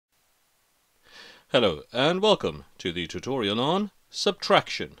Hello and welcome to the tutorial on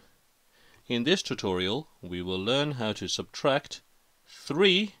subtraction. In this tutorial we will learn how to subtract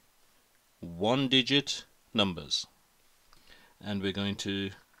three one-digit numbers, and we're going to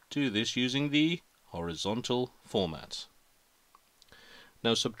do this using the horizontal format.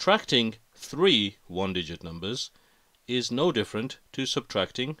 Now, subtracting three one-digit numbers is no different to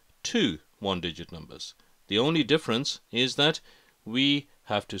subtracting two one-digit numbers. The only difference is that we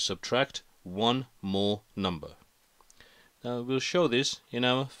have to subtract one more number. Now we'll show this in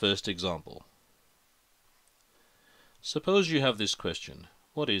our first example. Suppose you have this question: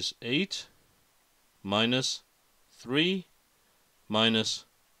 what is 8 minus 3 minus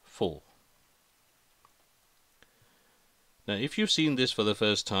 4? Now if you've seen this for the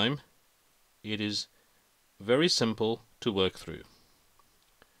first time, it is very simple to work through.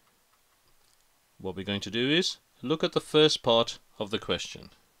 What we're going to do is look at the first part of the question.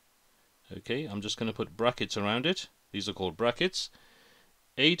 Okay, I'm just going to put brackets around it. These are called brackets.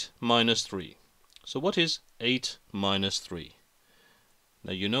 8 minus 3. So what is 8 minus 3?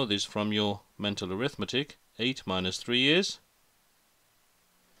 Now you know this from your mental arithmetic. 8 minus 3 is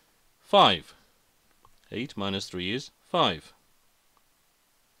 5. 8 minus 3 is 5.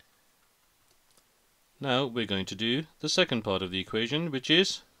 Now we're going to do the second part of the equation, which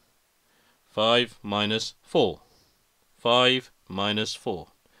is 5 minus 4. 5 minus 4.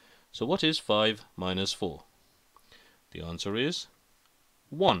 So what is 5 minus 4? The answer is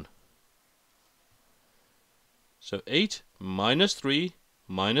 1. So 8 minus 3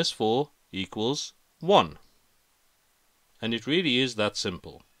 minus 4 equals 1. And it really is that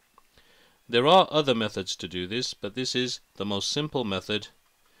simple. There are other methods to do this, but this is the most simple method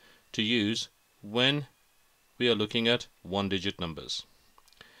to use when we are looking at one-digit numbers.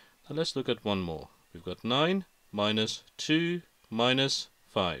 Now let's look at one more. We've got 9 minus 2 minus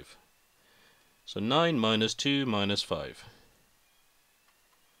 5. So 9 minus 2 minus 5.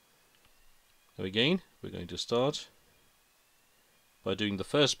 Now again, we're going to start by doing the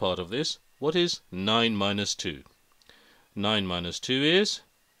first part of this. What is 9 minus 2? 9 minus 2 is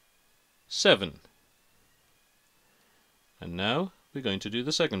 7. And now we're going to do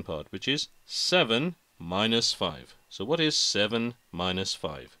the second part, which is 7 minus 5. So what is 7 minus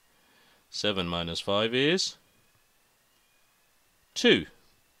 5? 7 minus 5 is 2.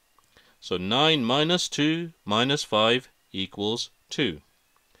 So 9 minus 2 minus 5 equals 2.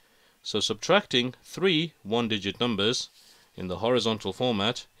 So subtracting three one-digit numbers in the horizontal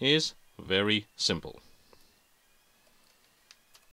format is very simple.